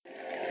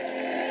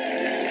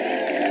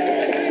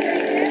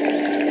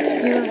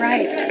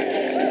right.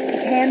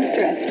 His hands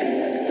drift.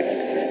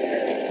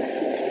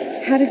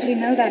 How did you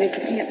know that if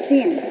you can't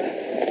see him?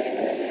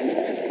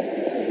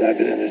 Because I've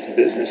been in this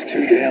business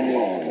too damn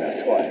long,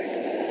 that's why.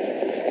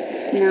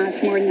 No,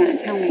 it's more than that.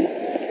 Tell me.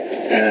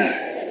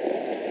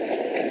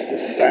 It's the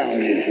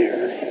sound you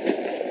hear.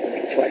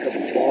 It's like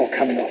a ball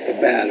coming off the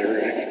bat or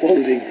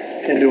exploding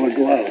into a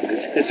glove.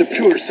 It's a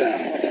pure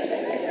sound.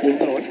 You'll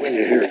know it when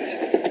you hear it.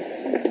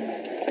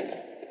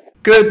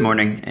 Good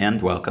morning and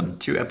welcome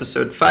to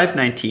episode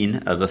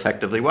 519 of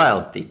Effectively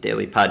Wild, the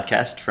daily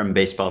podcast from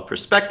Baseball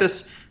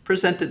Prospectus,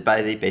 presented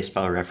by the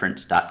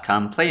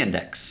BaseballReference.com Play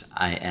Index.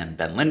 I am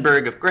Ben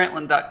Lindbergh of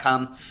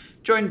Grantland.com,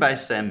 joined by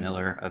Sam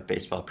Miller of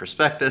Baseball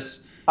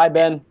Prospectus. Hi,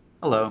 Ben.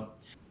 Hello.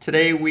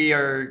 Today we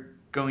are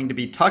going to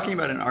be talking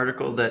about an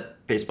article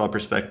that Baseball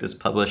Prospectus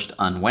published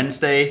on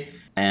Wednesday,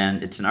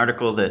 and it's an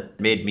article that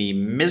made me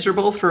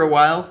miserable for a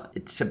while.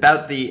 It's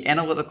about the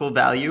analytical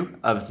value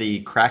of the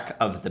crack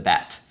of the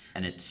bat.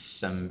 And it's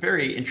some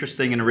very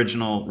interesting and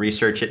original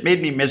research. It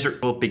made me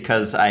miserable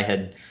because I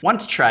had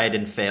once tried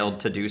and failed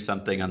to do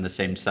something on the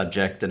same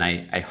subject, and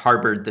I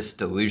harbored this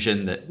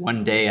delusion that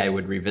one day I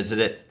would revisit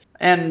it.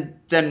 And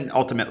then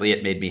ultimately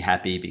it made me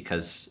happy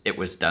because it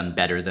was done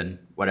better than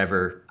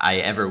whatever I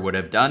ever would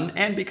have done,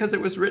 and because it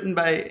was written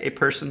by a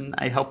person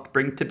I helped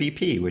bring to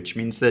BP, which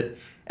means that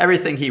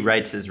everything he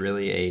writes is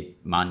really a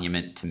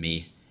monument to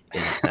me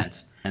in a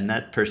sense. And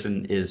that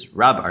person is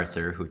Rob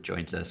Arthur, who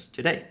joins us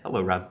today.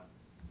 Hello, Rob.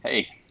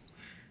 Hey.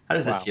 How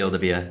does it feel to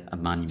be a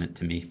monument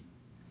to me?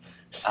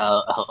 A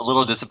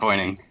little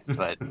disappointing,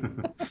 but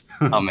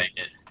I'll make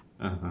it.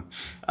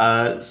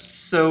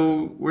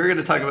 So we're going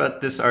to talk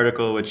about this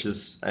article, which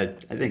is, I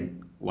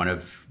think, one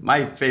of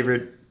my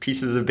favorite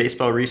pieces of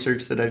baseball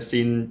research that I've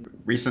seen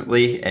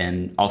recently,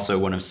 and also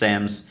one of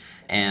Sam's.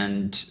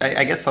 And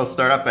I guess I'll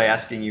start off by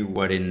asking you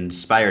what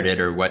inspired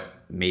it, or what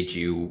made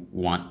you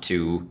want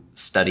to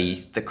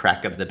study the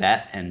crack of the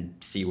bat and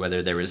see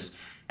whether there was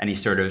any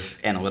sort of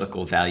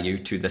analytical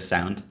value to the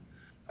sound.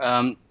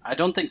 I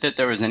don't think that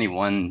there was any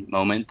one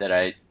moment that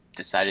I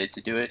decided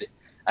to do it.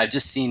 I've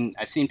seen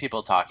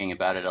people talking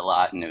about it a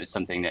lot, and it was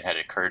something that had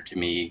occurred to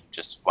me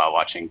just while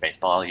watching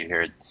baseball.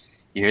 You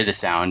hear the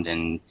sound,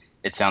 and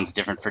it sounds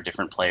different for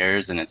different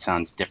players, and it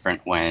sounds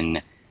different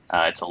when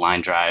it's a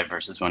line drive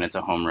versus when it's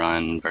a home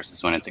run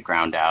versus when it's a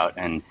ground out.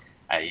 And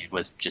I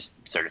was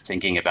just sort of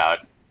thinking about,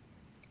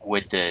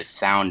 would the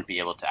sound be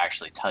able to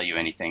actually tell you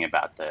anything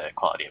about the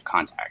quality of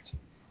contact?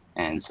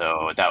 And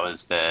so that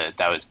was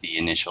the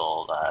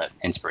initial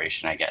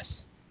inspiration, I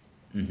guess.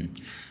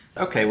 Mm-hmm.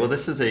 Okay, well,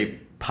 this is a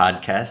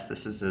podcast.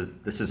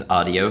 This is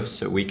audio,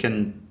 so we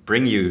can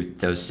bring you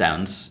those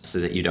sounds so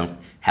that you don't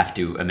have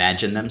to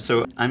imagine them.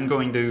 So I'm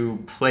going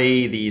to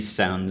play these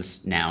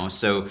sounds now.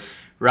 So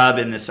Rob,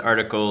 in this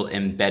article,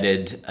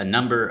 embedded a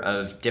number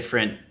of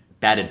different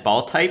batted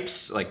ball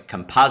types, like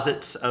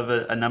composites of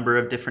a number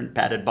of different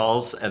batted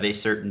balls of a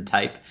certain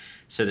type,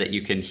 so that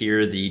you can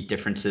hear the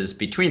differences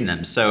between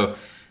them. So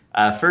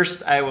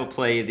first, I will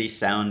play the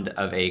sound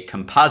of a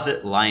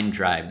composite line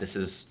drive. This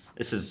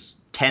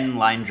is 10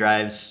 line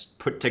drives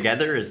put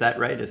together. Is that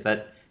right? Is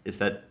that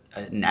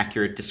an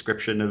accurate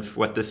description of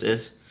what this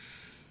is?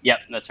 Yep,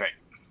 that's right.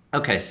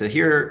 Okay, so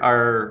here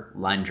are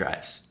line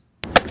drives.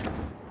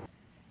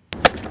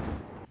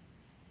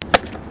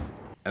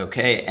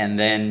 Okay, and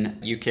then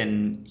you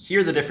can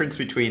hear the difference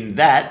between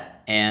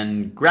that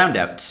and ground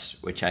outs,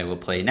 which I will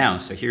play now.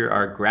 So here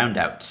are ground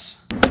outs.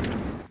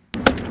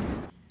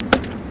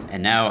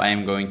 And now I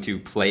am going to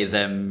play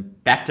them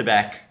back to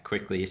back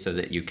quickly so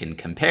that you can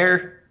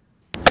compare.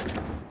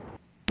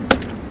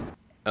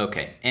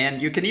 Okay,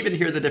 and you can even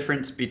hear the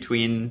difference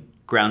between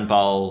ground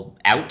ball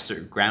outs or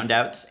ground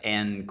outs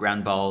and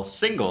ground ball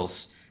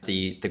singles.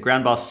 The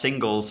ground ball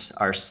singles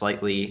are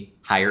slightly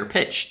higher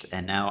pitched,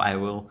 and now I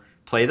will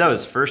play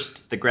those.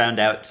 First the ground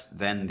outs,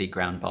 then the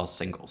ground ball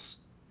singles.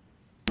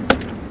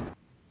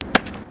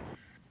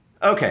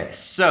 Okay,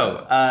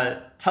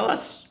 so tell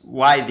us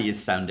why these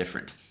sound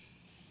different.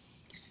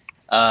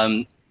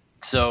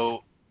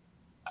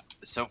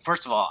 So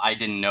first of all, I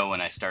didn't know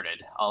when I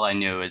started. All I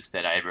knew is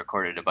that I had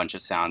recorded a bunch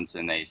of sounds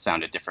and they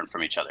sounded different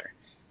from each other.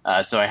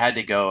 So I had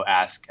to go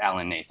ask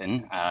Alan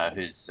Nathan,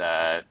 who's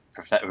a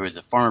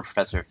former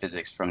professor of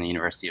physics from the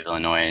University of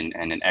Illinois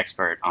and an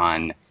expert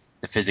on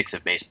the physics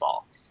of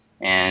baseball.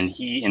 And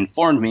he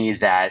informed me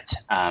that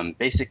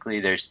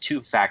basically there's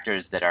two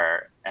factors that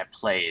are at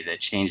play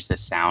that change the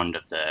sound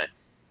of the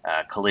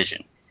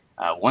collision.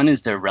 One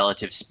is the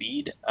relative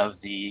speed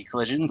of the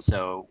collision.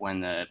 So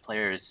when the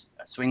player is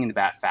swinging the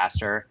bat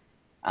faster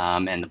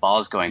and the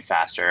ball is going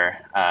faster,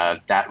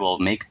 that will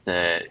make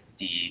the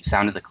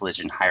sound of the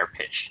collision higher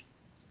pitched.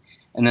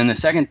 And then the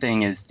second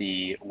thing is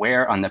the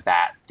where on the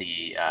bat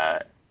the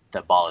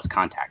ball is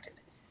contacted.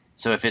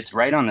 So if it's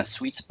right on the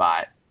sweet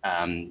spot,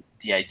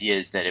 the idea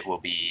is that it will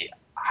be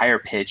higher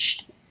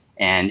pitched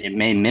and it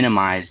may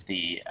minimize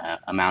the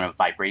amount of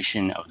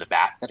vibration of the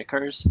bat that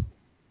occurs.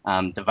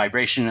 The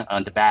vibration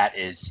on the bat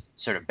is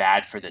sort of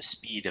bad for the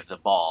speed of the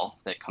ball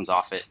that comes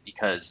off it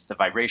because the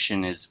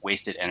vibration is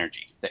wasted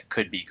energy that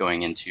could be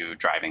going into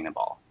driving the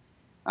ball.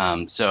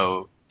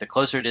 So the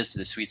closer it is to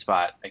the sweet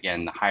spot,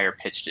 again, the higher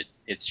pitched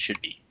it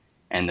should be,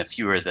 and the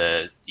fewer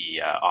the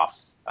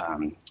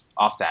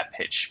off that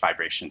pitch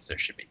vibrations there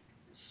should be.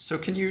 So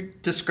can you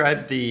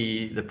describe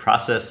the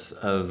process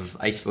of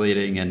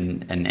isolating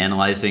and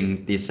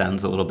analyzing these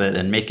sounds a little bit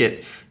and make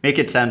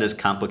it sound as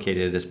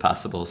complicated as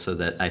possible so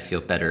that I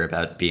feel better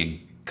about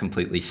being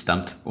completely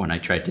stumped when I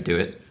tried to do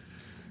it?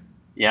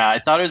 Yeah, I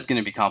thought it was going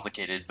to be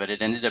complicated, but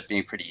it ended up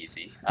being pretty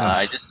easy.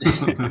 I just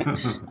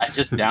I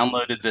just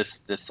downloaded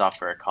this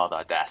software called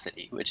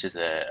Audacity, which is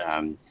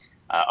a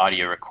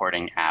audio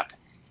recording app,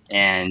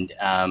 and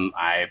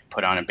I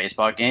put on a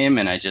baseball game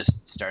and I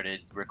just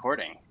started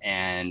recording.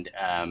 And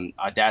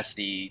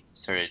Audacity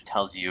sort of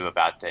tells you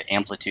about the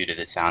amplitude of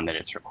the sound that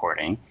it's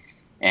recording.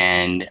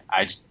 And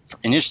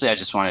initially I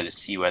just wanted to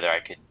see whether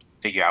I could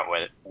figure out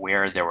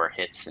where there were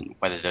hits and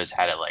whether those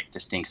had a like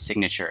distinct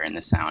signature in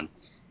the sound.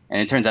 And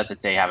it turns out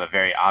that they have a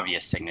very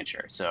obvious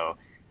signature. So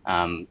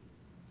in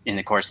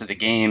the course of the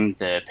game,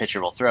 the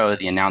pitcher will throw,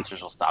 the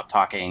announcers will stop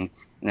talking,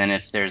 and then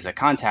if there's a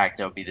contact,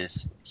 there'll be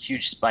this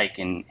huge spike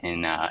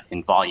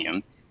in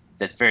volume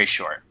that's very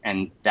short,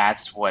 and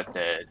that's what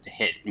the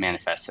hit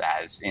manifests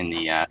as in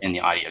the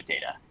audio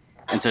data.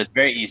 And so it's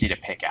very easy to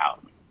pick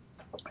out.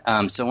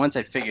 So once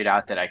I figured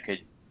out that I could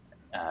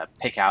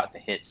pick out the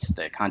hits,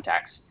 the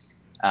contacts,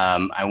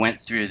 I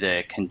went through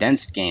the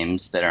condensed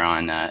games that are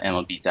on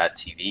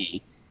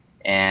MLB.tv,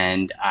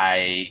 and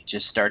I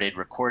just started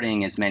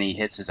recording as many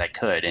hits as I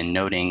could and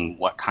noting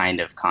what kind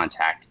of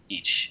contact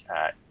each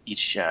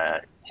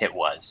hit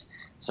was.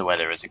 So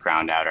whether it was a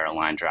ground out or a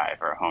line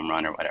drive or a home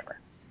run or whatever.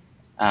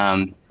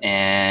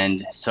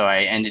 And so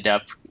I ended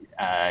up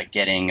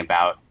getting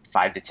about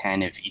 5 to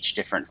 10 of each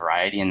different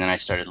variety, and then I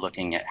started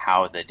looking at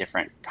how the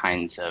different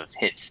kinds of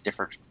hits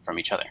differ from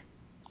each other.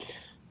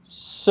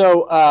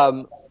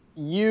 So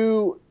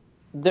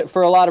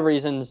for a lot of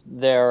reasons,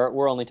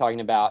 we're only talking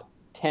about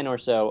 10 or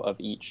so of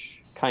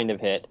each kind of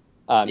hit.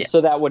 Yeah.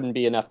 So that wouldn't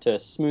be enough to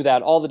smooth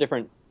out all the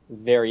different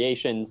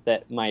variations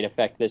that might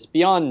affect this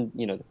beyond,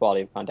 the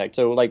quality of contact.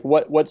 So like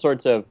what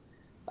sorts of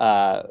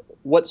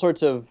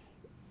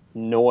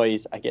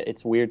noise, I get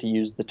it's weird to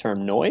use the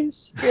term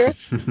noise here,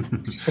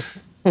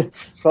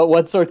 but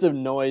what sorts of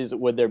noise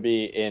would there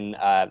be in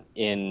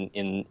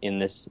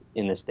this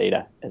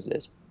data as it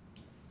is?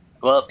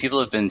 Well,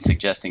 people have been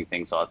suggesting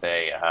things all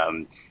day.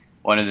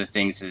 One of the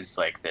things is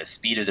like the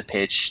speed of the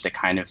pitch, the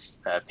kind of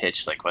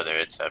pitch, like whether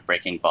it's a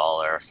breaking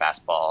ball or a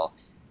fastball,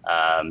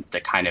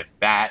 the kind of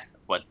bat,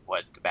 what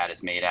the bat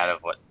is made out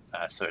of, what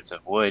sorts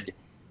of wood,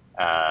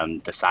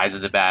 the size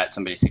of the bat.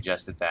 Somebody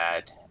suggested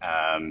that,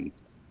 and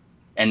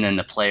then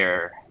the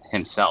player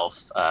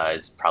himself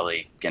is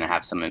probably going to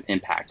have some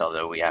impact,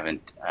 although we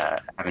haven't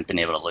been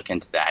able to look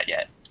into that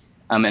yet.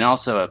 And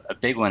also a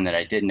big one that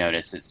I did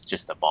notice is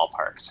just the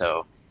ballpark.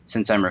 So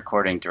since I'm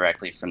recording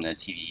directly from the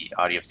TV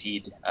audio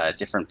feed,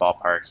 different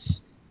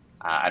ballparks,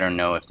 I don't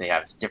know if they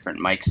have different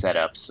mic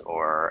setups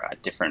or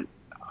different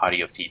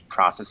audio feed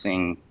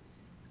processing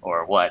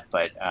or what,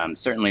 but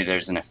certainly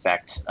there's an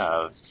effect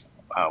of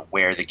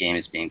where the game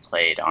is being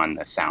played on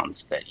the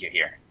sounds that you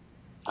hear.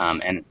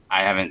 And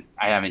I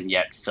haven't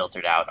yet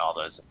filtered out all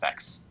those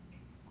effects.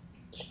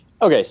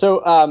 Okay,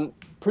 so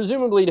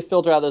presumably to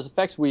filter out those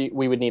effects, we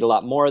would need a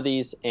lot more of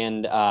these,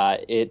 and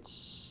it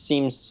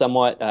seems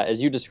somewhat,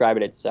 as you describe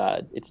it,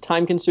 it's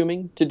time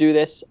consuming to do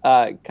this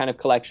kind of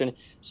collection.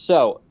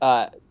 So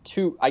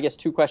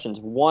two questions.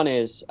 One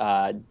is,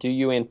 do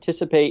you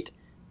anticipate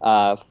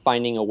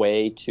finding a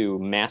way to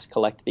mass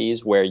collect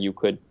these where you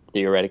could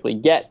theoretically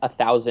get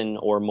 1,000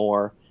 or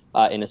more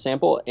in a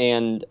sample?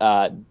 And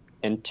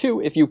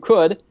two, if you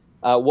could,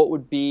 what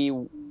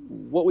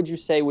would you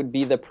say would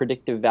be the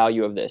predictive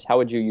value of this? How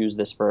would you use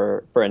this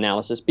for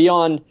analysis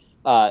beyond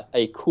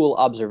a cool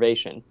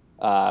observation?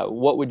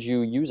 What would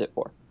you use it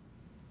for?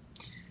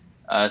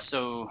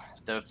 So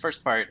the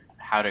first part,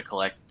 how to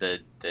collect the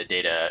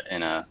data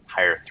in a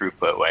higher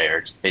throughput way,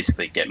 or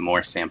basically get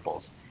more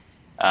samples.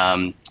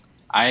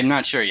 I'm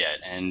not sure yet,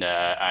 and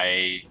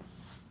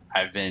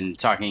I've been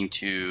talking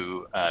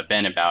to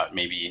Ben about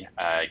maybe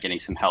getting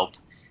some help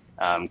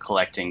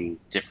collecting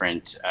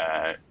different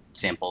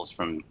samples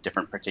from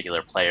different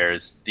particular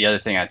players. The other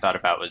thing I thought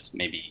about was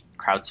maybe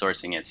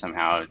crowdsourcing it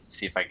somehow,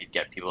 see if I could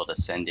get people to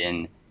send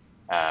in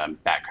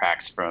bat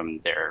cracks from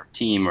their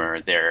team or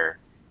their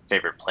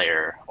favorite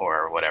player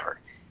or whatever.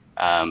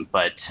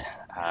 But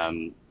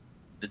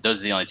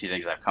those are the only two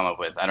things I've come up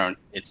with.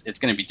 It's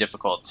going to be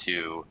difficult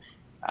to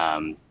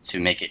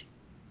make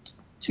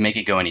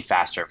it go any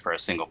faster for a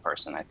single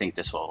person. I think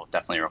this will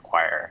definitely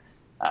require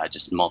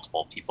just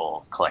multiple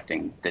people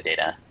collecting the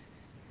data.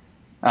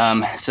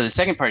 So the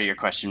second part of your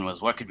question was,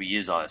 what could we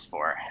use all this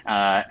for?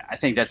 I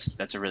think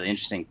that's a really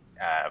interesting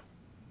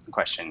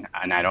question,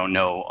 and I don't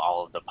know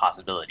all of the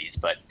possibilities.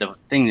 But the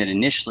thing that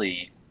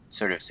initially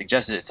sort of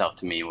suggested itself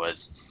to me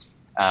was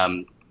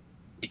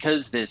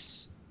because the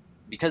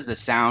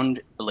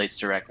sound relates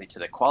directly to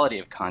the quality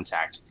of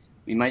contact,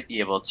 we might be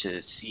able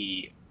to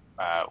see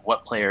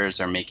what players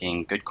are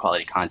making good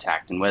quality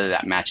contact and whether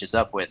that matches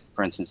up with,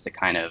 for instance, the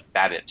kind of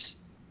BABIPs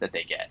that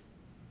they get.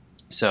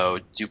 So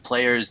do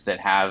players that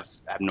have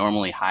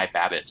abnormally high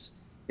BABIPs,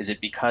 is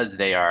it because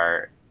they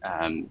are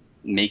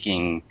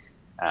making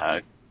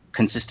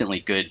consistently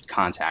good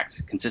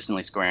contact,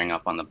 consistently squaring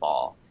up on the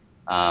ball?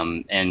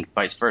 And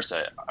vice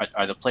versa.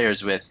 Are the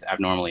players with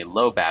abnormally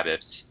low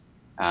BABIPs,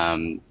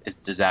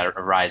 does that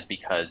arise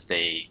because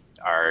they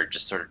are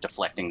just sort of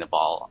deflecting the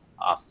ball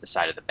off the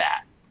side of the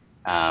bat?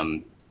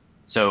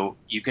 So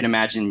you can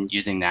imagine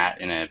using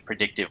that in a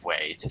predictive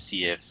way to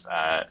see if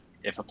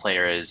a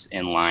player is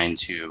in line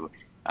to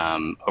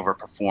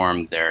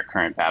overperform their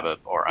current BABIP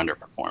or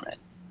underperform it.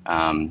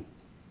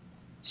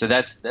 So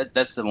that's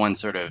the one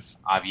sort of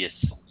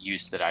obvious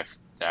use that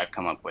I've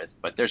come up with.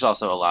 But there's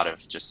also a lot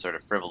of just sort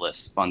of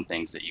frivolous, fun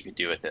things that you could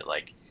do with it,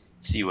 like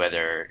see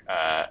whether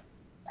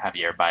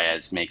Javier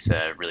Baez makes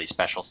a really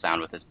special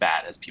sound with his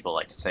bat, as people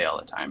like to say all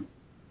the time.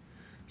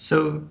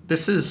 So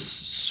this is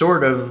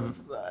sort of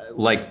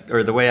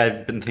or the way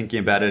I've been thinking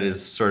about it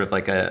is sort of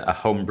like a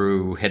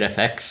homebrew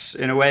HitFX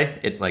in a way.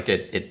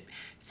 It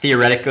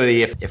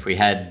theoretically, if we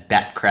had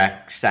bat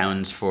crack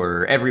sounds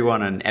for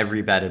everyone on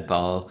every batted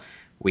ball,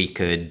 we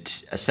could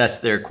assess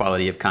their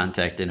quality of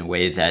contact in a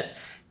way that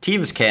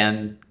teams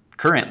can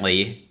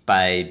currently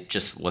by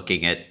just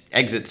looking at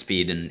exit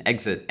speed and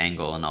exit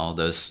angle and all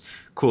those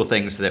cool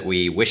things that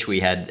we wish we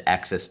had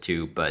access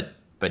to, but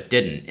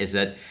didn't. Is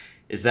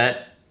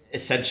that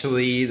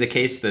essentially the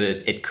case that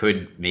it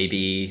could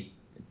maybe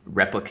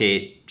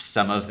replicate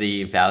some of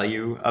the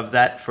value of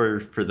that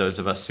for those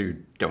of us who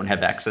don't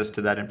have access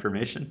to that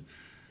information?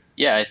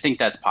 Yeah, I think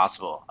that's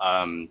possible.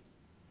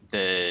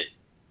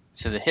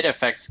 So the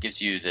HitFX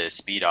gives you the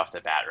speed off the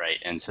bat, right?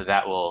 And so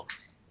that will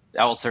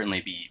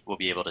certainly we'll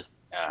be able to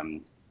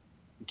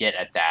get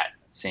at that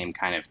same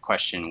kind of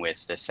question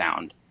with the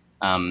sound.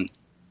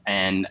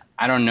 And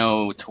I don't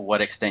know to what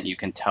extent you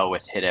can tell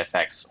with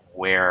HitFX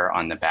where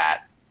on the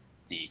bat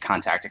the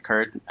contact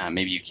occurred.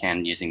 Maybe you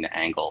can using the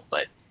angle,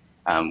 but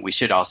we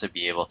should also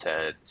be able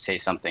to say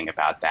something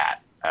about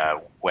that,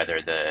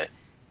 whether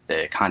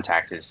the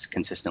contact is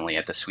consistently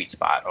at the sweet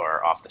spot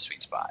or off the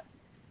sweet spot,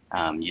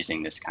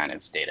 using this kind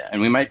of data.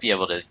 And we might be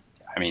able to,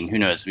 I mean, who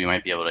knows, we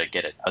might be able to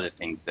get at other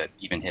things that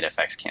even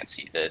HitFX can't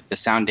see. The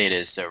sound data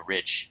is so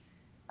rich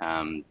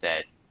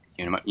that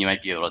you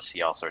might be able to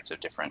see all sorts of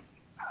different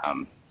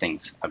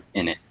things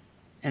in it.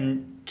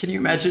 And can you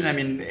imagine, I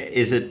mean,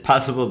 is it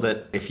possible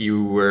that if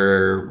you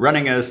were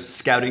running a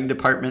scouting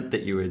department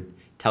that you would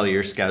tell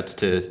your scouts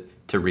to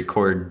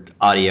record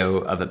audio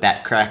of a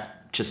bat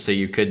crack just so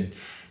you could,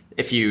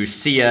 if you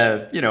see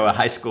a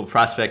high school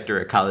prospect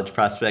or a college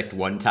prospect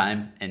one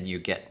time and you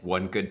get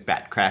one good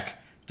bat crack,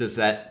 does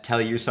that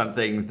tell you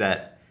something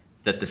that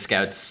the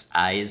scouts'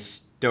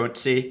 eyes don't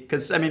see?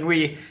 Because I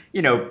mean,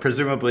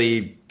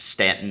 presumably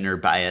Stanton or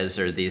Baez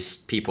are these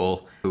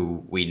people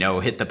who we know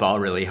hit the ball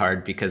really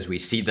hard because we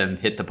see them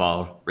hit the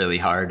ball really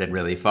hard and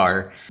really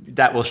far.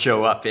 That will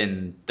show up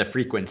in the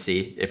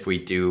frequency if we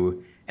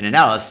do an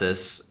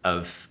analysis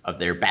of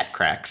their bat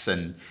cracks,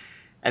 and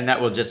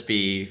that will just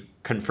be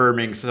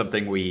confirming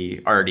something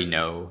we already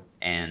know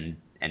and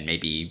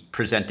maybe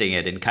presenting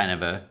it in kind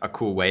of a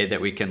cool way that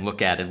we can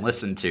look at and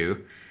listen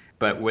to.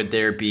 But would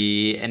there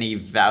be any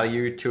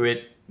value to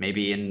it,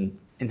 maybe in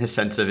the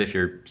sense of if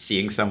you're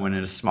seeing someone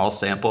in a small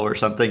sample or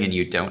something and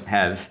you don't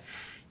have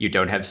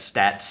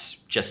stats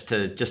just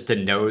to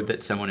know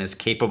that someone is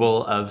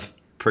capable of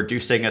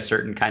producing a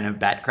certain kind of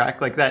bat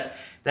crack, like that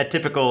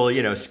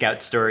typical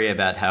scout story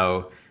about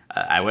how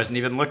I wasn't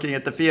even looking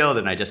at the field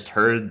and I just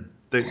heard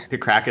the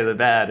crack of the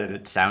bat and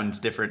it sounds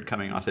different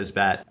coming off his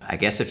bat. I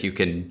guess if you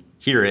can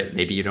hear it,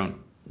 maybe you don't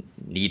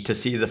need to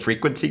see the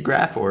frequency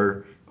graph,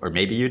 or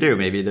maybe you do.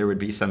 Maybe there would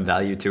be some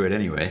value to it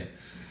anyway.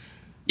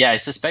 Yeah, I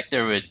suspect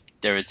there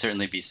would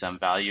certainly be some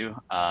value.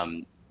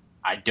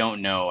 I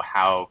don't know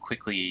how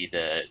quickly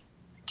the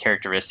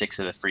characteristics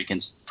of the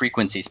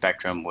frequency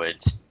spectrum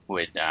would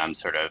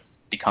sort of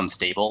become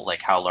stable,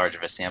 like how large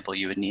of a sample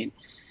you would need.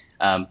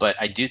 But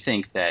I do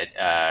think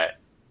that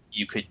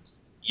you could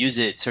use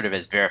it sort of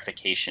as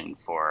verification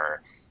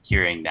for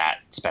hearing that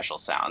special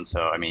sound.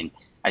 So, I mean,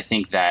 I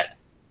think that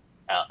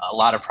a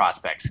lot of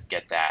prospects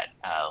get that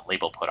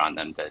label put on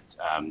them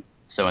that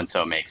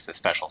so-and-so makes a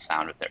special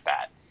sound with their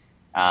bat.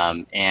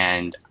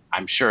 And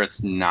I'm sure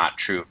it's not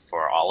true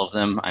for all of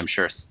them. I'm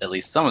sure at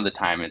least some of the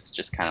time it's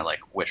just kind of like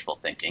wishful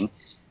thinking.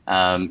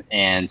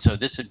 And so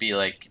this would be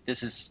like,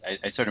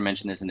 I sort of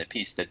mentioned this in the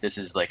piece, that this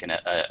is like an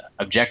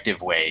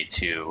objective way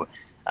to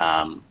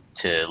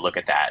look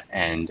at that.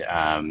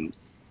 And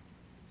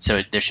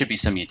so there should be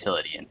some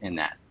utility in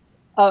that.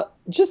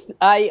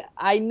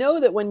 I know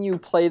that when you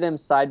play them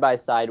side by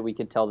side, we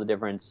could tell the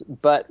difference,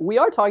 but we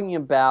are talking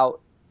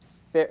about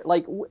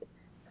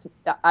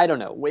I don't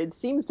know. It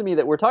seems to me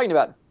that we're talking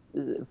about,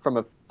 from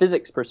a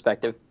physics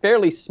perspective,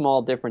 fairly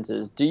small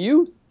differences. Do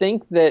you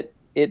think that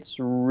it's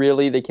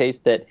really the case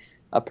that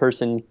a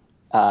person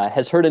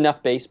has heard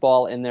enough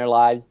baseball in their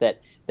lives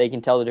that they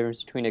can tell the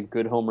difference between a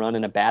good home run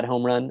and a bad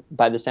home run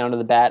by the sound of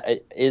the bat?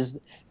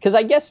 Because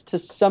I guess to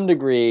some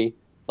degree,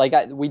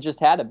 we just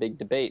had a big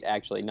debate,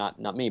 actually,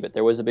 not me, but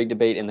there was a big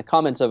debate in the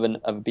comments of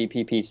a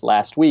BP piece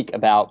last week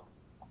about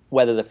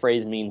whether the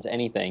phrase means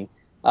anything.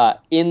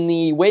 In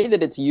the way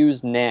that it's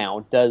used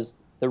now,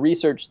 does the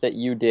research that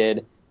you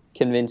did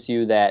convince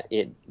you that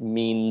it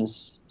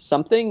means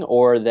something,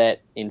 or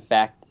that in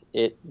fact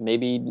it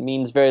maybe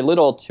means very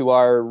little to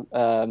our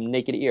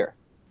naked ear?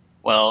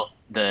 Well,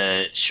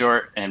 the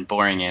short and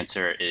boring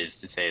answer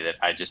is to say that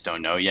I just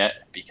don't know yet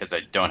because I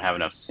don't have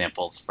enough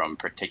samples from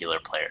particular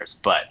players.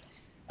 But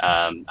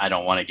I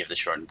don't want to give the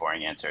short and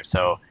boring answer.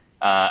 So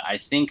I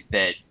think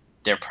that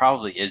there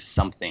probably is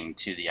something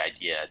to the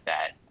idea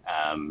that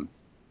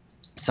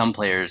some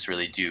players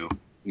really do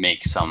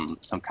make some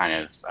kind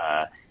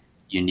of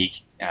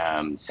unique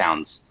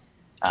sounds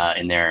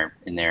in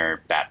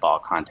their bat ball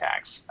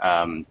contacts,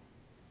 and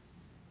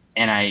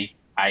I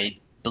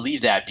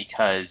believe that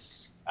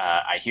because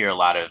I hear a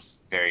lot of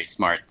very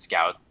smart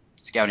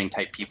scouting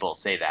type people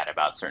say that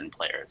about certain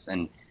players,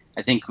 and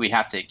I think we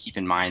have to keep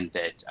in mind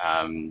that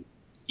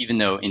even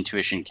though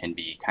intuition can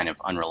be kind of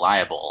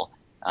unreliable,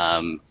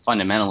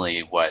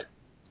 fundamentally what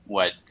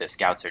the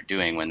scouts are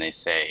doing when they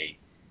say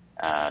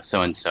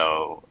so and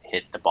so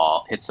hits the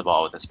ball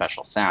with a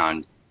special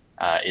sound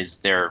is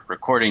they're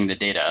recording the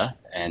data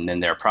and then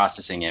they're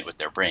processing it with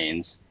their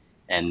brains,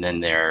 and then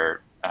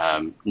they're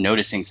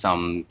noticing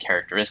some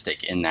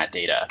characteristic in that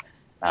data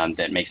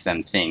that makes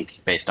them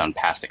think, based on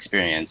past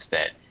experience,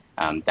 that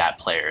that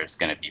player is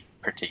going to be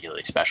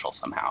particularly special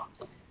somehow.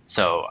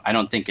 So I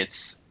don't think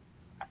it's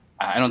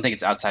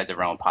outside the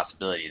realm of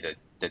possibility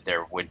that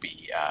there would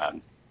be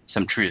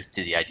some truth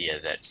to the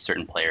idea that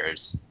certain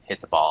players hit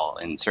the ball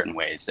in certain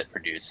ways that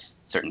produce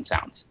certain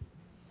sounds.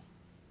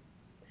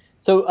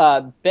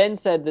 So Ben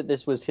said that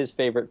this was his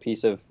favorite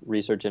piece of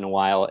research in a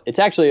while. It's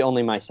actually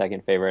only my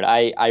second favorite.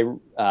 I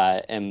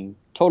am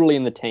totally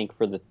in the tank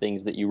for the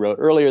things that you wrote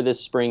earlier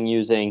this spring,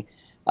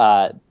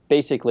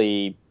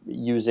 basically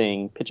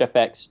using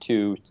PitchFX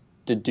to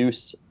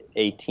deduce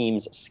a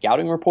team's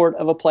scouting report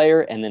of a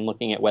player and then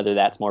looking at whether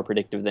that's more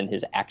predictive than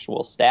his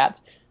actual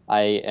stats.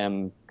 I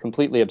am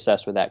completely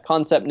obsessed with that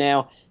concept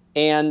now.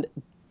 And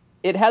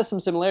it has some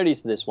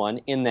similarities to this one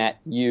in that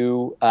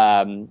you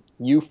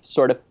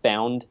sort of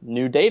found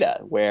new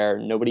data where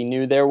nobody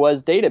knew there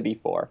was data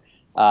before,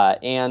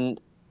 and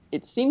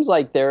it seems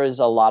like there is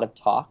a lot of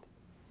talk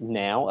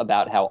now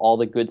about how all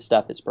the good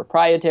stuff is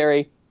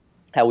proprietary,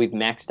 how we've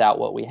maxed out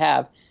what we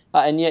have,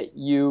 and yet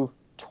you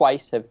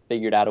twice have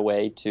figured out a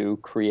way to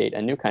create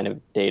a new kind of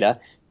data.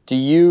 Do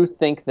you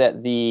think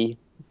that the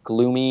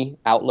gloomy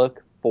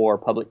outlook for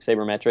public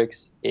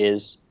sabermetrics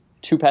is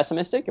too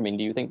pessimistic? I mean,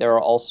 do you think there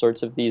are all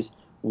sorts of these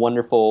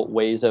wonderful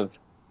ways of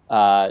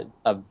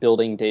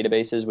building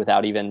databases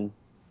without even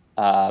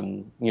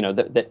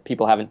that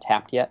people haven't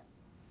tapped yet?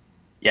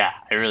 Yeah,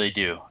 I really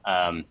do.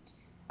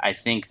 I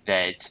think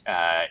that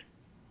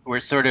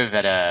we're sort of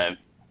at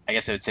I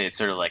guess I would say it's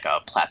sort of like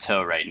a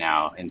plateau right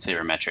now in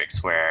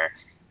sabermetrics where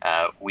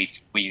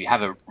we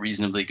have a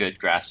reasonably good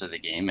grasp of the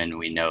game, and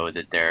we know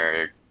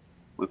that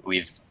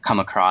we've come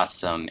across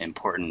some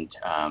important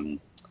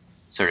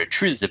sort of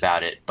truths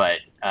about it, but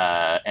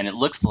and it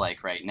looks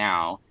like right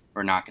now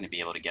we're not going to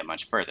be able to get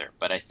much further.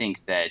 But I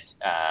think that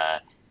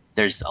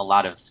there's a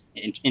lot of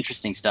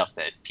interesting stuff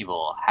that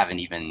people haven't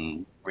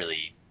even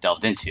really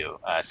delved into,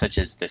 such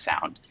as the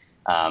sound,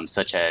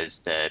 such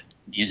as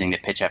using the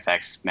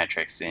PitchFX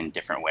metrics in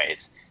different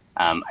ways.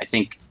 I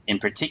think in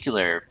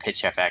particular,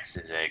 PitchFX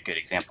is a good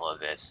example of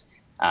this.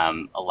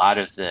 A lot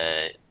of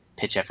the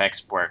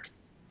PitchFX work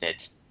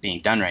that's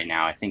being done right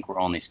now, I think we're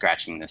only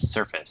scratching the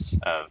surface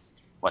of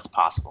what's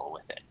possible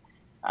with it.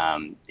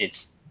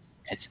 It's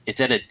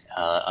at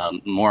a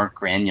more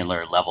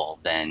granular level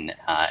than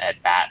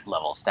at bat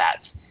level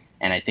stats,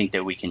 and I think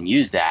that we can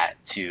use that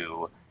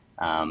to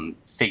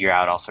figure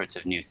out all sorts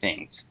of new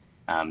things,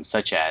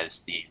 such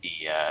as the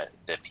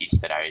piece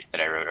that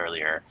I wrote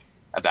earlier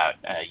about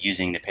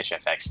using the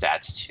PitchFX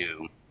stats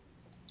to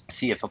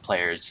see if a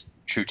player's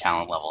true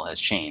talent level has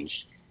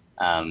changed.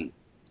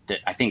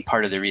 I think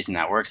part of the reason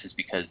that works is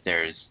because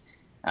there's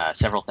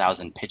several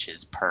thousand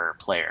pitches per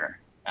player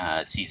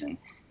season,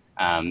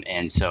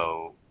 and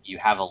so you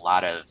have a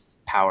lot of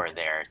power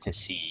there to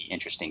see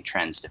interesting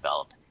trends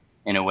develop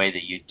in a way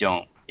that you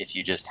don't if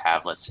you just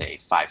have, let's say,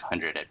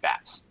 500 at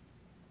bats.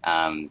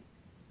 I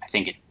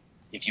think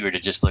if you were to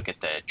just look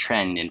at the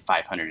trend in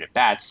 500 at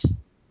bats,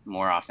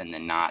 more often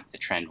than not, the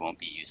trend won't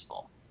be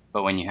useful.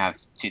 But when you have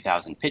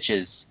 2,000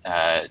 pitches,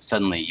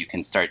 suddenly you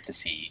can start to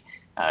see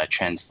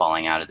trends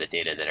falling out of the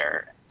data that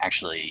are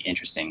actually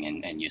interesting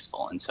and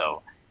useful. And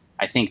so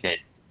I think that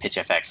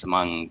PitchFX,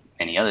 among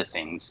many other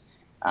things,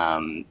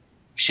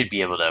 should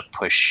be able to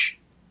push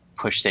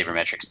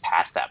sabermetrics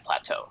past that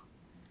plateau.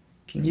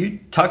 Can you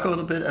talk a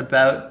little bit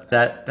about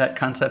that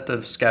concept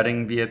of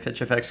scouting via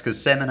PitchFX?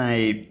 Because Sam and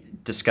I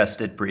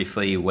discussed it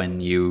briefly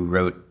when you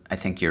wrote, I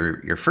think,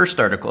 your first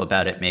article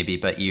about it, maybe,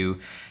 but you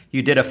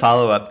did a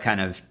follow-up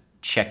kind of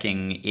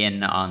checking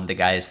in on the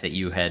guys that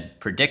you had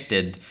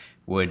predicted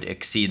would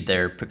exceed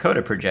their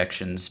PECOTA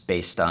projections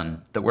based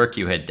on the work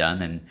you had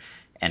done,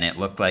 and it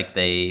looked like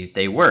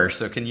they were.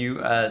 So can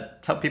you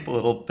tell people a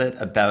little bit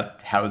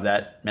about how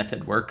that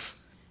method works?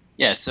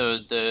 Yeah, so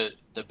the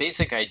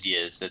basic idea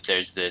is that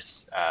there's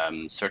this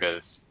sort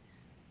of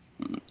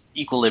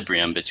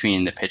equilibrium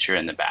between the pitcher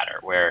and the batter,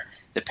 where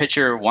the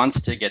pitcher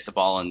wants to get the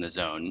ball in the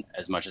zone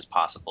as much as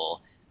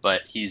possible,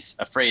 but he's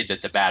afraid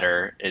that the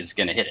batter is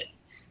going to hit it.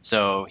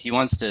 So he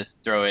wants to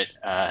throw it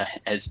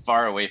as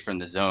far away from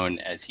the zone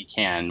as he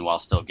can while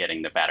still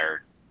getting the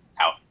batter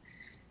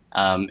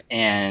out.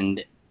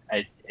 And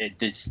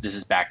this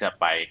is backed up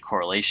by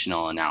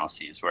correlational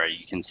analyses where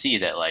you can see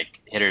that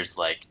like hitters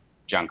like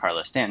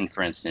Giancarlo Stanton,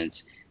 for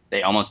instance,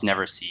 they almost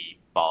never see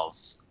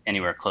balls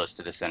anywhere close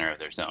to the center of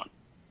their zone.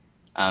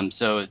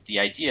 So the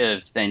idea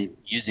of then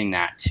using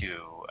that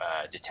to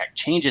detect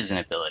changes in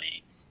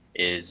ability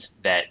is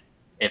that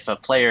if a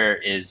player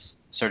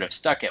is sort of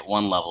stuck at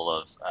one level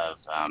of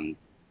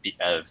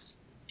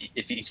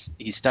if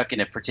he's stuck in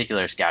a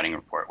particular scouting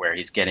report where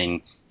he's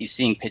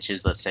seeing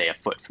pitches, let's say a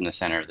foot from the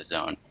center of the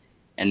zone,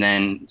 and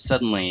then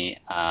suddenly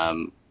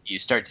you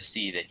start to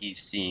see that he's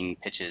seeing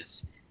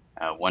pitches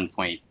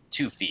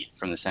 1.2 feet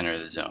from the center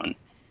of the zone.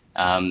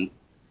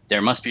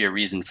 There must be a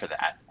reason for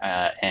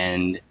that,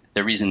 and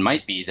the reason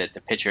might be that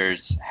the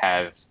pitchers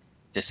have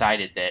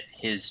decided that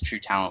his true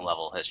talent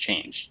level has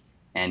changed,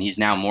 and he's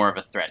now more of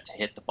a threat to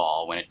hit the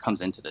ball when it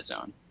comes into the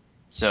zone.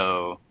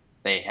 So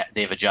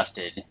they've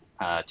adjusted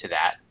to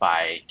that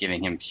by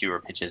giving him fewer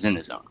pitches in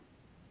the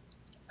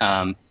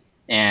zone.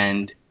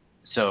 And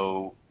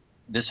so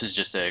this was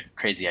just a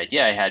crazy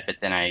idea I had, but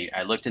then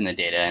I looked in the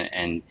data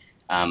and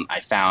I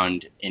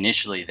found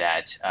initially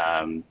that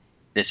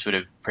this would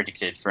have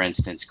predicted, for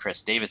instance,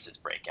 Chris Davis's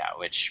breakout,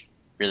 which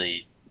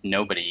really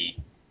nobody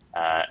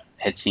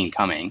had seen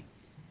coming,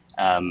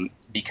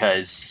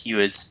 because he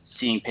was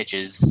seeing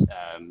pitches,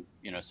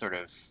 sort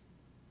of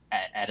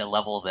at a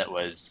level that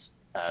was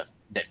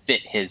that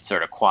fit his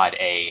sort of quad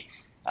A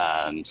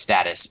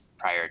status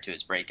prior to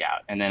his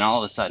breakout. And then all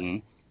of a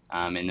sudden,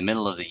 in the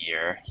middle of the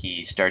year,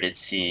 he started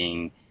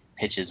seeing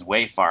pitches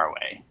way far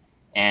away.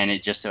 And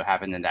it just so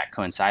happened that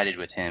coincided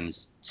with him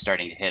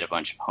starting to hit a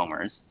bunch of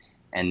homers.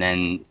 And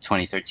then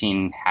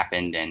 2013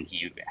 happened and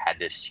he had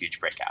this huge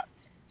breakout.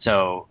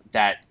 So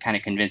that kind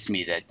of convinced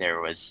me that there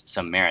was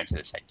some merit to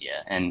this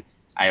idea. And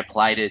I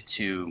applied it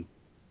to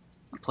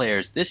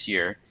players this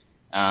year.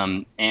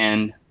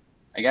 And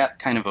I got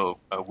kind of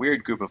a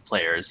weird group of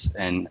players.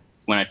 And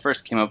when I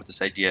first came up with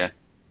this idea,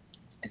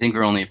 I think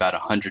we're only about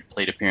 100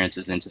 plate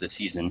appearances into the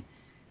season.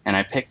 And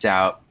I picked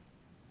out,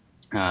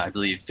 I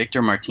believe,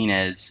 Victor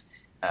Martinez,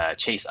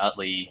 Chase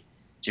Utley,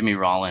 Jimmy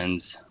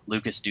Rollins,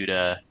 Lucas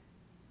Duda,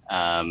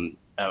 a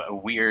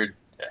weird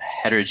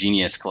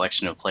heterogeneous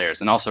collection of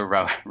players, and also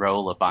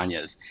Raul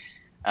Ibanez.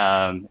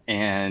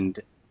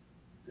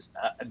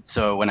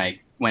 So when I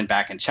went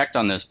back and checked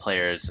on those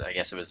players, I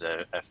guess it was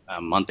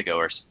a month ago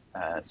or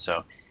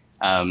so,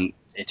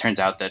 it turns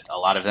out that a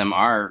lot of them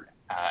are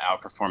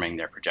outperforming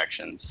their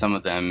projections. Some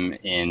of them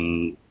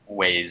in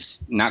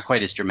ways not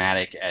quite as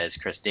dramatic as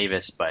Chris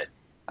Davis, but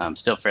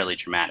still fairly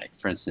dramatic.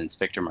 For instance,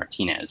 Victor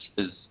Martinez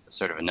is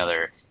sort of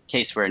another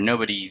case where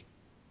nobody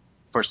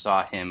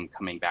foresaw him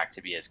coming back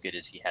to be as good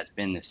as he has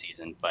been this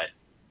season, but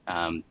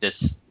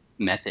this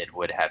method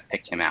would have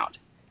picked him out.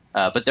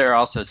 But there are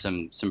also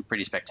some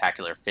pretty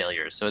spectacular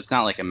failures. So it's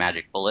not like a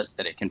magic bullet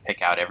that it can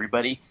pick out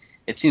everybody.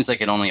 It seems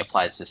like it only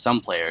applies to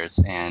some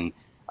players, and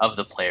of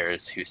the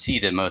players who see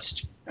the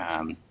most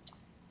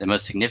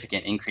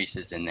significant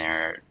increases in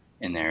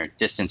their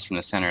distance from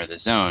the center of the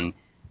zone,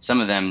 some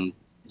of them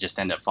just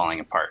end up falling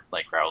apart,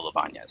 like Raul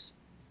Ibanez.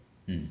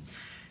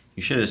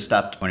 You should have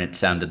stopped when it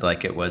sounded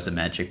like it was a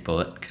magic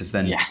bullet, because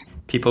then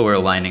people were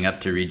lining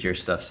up to read your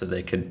stuff so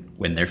they could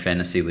win their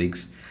fantasy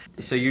leagues.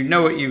 So you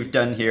know what you've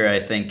done here, I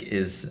think,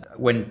 is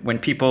when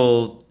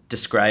people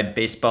describe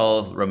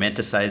baseball,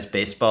 romanticize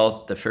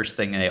baseball, the first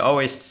thing they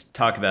always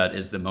talk about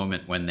is the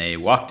moment when they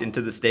walked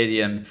into the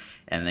stadium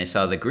and they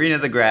saw the green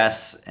of the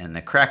grass and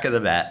the crack of the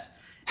bat.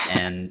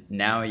 And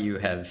now you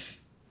have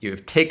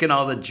taken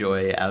all the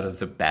joy out of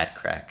the bat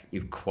crack.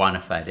 You've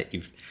quantified it.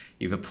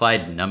 You've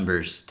applied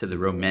numbers to the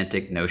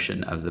romantic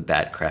notion of the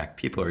bat crack.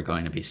 People are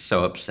going to be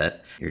so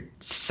upset. You're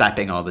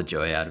sapping all the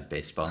joy out of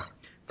baseball.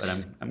 But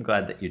I'm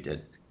glad that you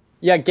did.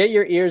 Yeah, get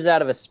your ears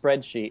out of a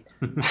spreadsheet.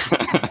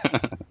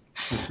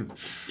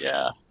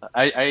 Yeah,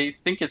 I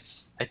think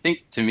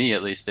to me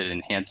at least it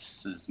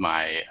enhances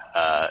my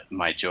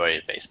my joy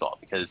of baseball,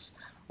 because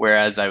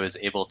whereas I was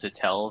able to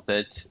tell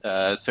that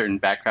certain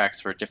bat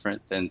cracks were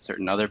different than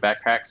certain other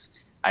bat cracks,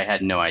 I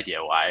had no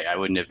idea why. I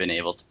wouldn't have been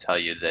able to tell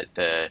you that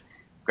the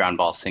ground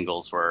ball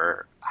singles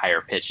were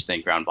higher pitched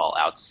than ground ball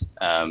outs.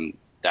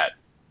 That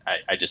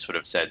I just would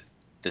have said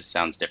this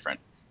sounds different.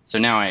 So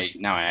now I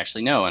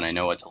actually know, and I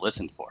know what to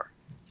listen for.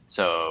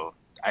 So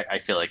I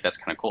feel like that's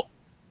kind of cool.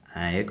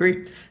 I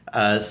agree.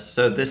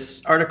 So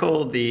this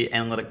article, The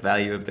Analytic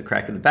Value of the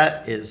Crack of the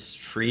Bat, is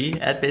free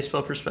at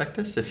Baseball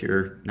Prospectus. If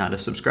you're not a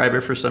subscriber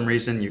for some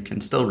reason, you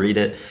can still read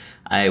it.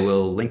 I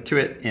will link to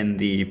it in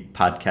the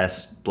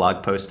podcast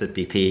blog post at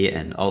BP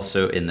and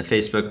also in the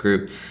Facebook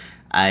group.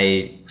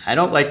 I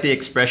don't like the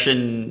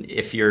expression,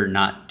 if you're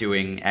not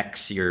doing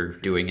X, you're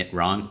doing it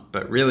wrong.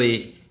 But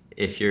really,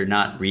 if you're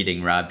not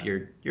reading Rob,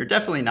 you're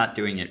definitely not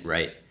doing it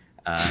right.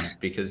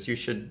 Because you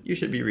should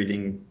be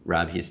reading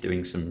Rob. He's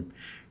doing some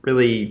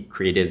really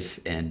creative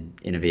and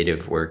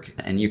innovative work.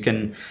 And you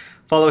can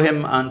follow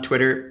him on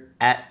Twitter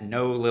at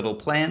No Little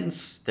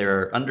Plans. There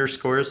are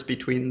underscores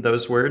between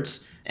those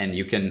words. And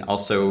you can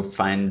also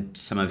find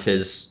some of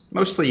his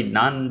mostly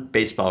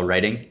non-baseball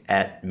writing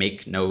at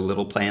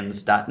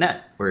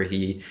makenoLittlePlans.net, where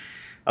he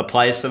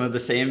applies some of the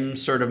same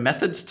sort of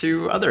methods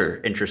to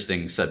other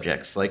interesting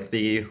subjects, like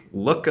the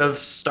look of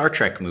Star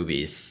Trek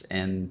movies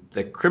and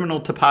the criminal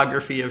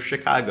topography of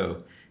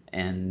Chicago,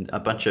 and a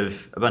bunch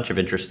of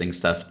interesting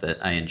stuff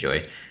that I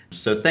enjoy.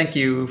 So thank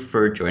you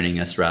for joining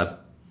us, Rob.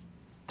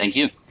 Thank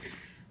you.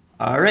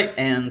 All right,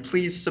 and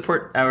please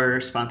support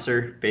our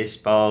sponsor,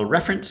 Baseball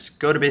Reference.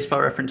 Go to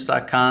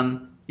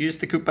baseballreference.com, use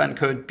the coupon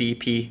code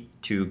BP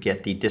to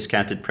get the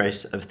discounted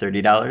price of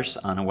 $30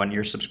 on a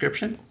one-year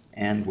subscription,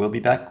 and we'll be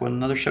back with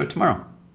another show tomorrow.